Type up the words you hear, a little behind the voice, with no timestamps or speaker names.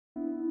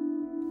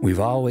We've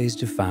always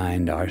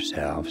defined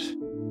ourselves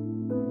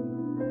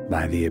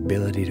by the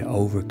ability to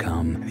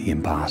overcome the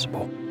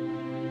impossible.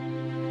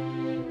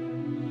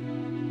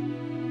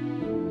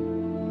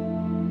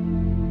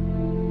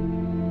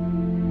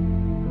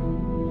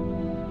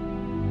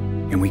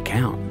 And we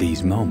count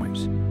these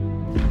moments.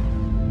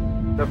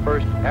 The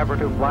first ever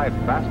to fly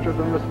faster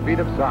than the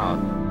speed of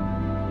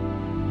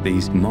sound.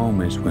 These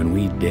moments when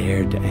we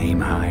dared to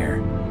aim higher,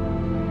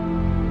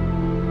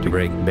 to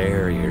break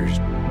barriers,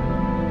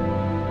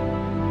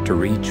 to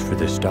reach for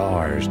the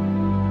stars.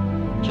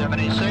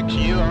 76,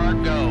 you are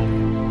go.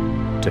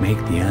 To make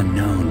the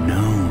unknown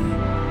known.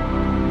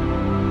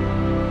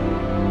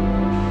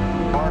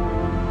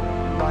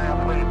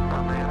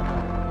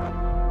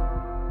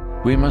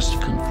 We must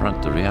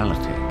confront the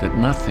reality that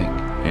nothing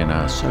in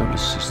our solar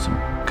system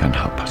can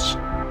help us.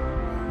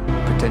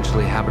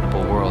 Potentially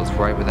habitable worlds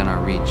right within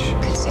our reach.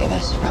 Could save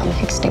us from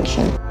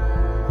extinction.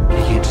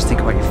 You can't just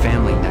think about your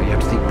family now, you have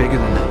to think bigger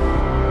than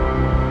that.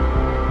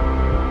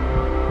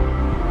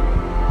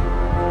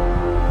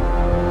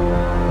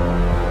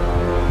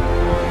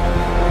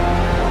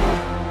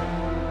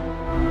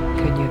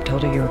 Couldn't you have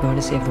told her you were going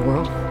to save the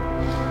world?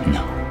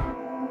 No.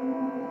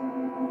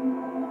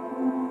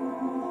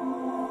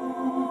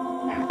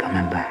 I'm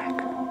coming back.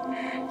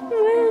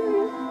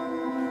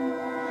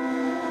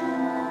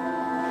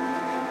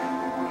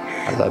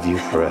 I love you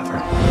forever.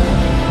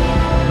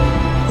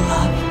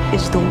 Love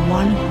is the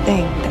one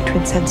thing that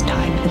transcends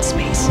time and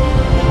space.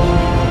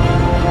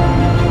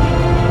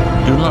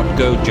 Do not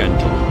go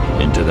gentle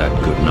into that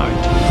good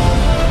night.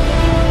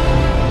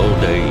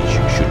 Old age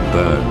should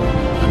burn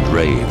and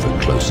rave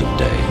at close of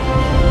day.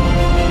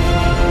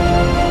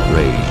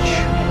 Rage,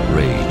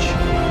 rage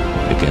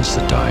against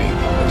the dying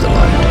of the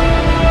light.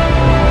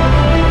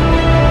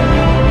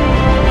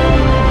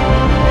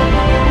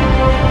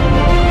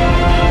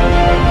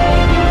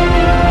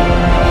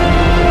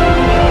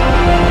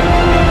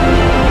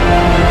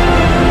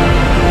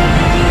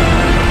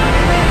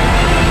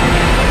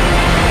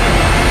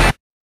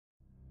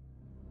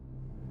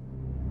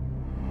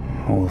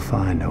 We'll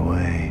find a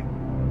way.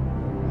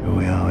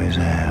 We always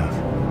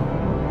have.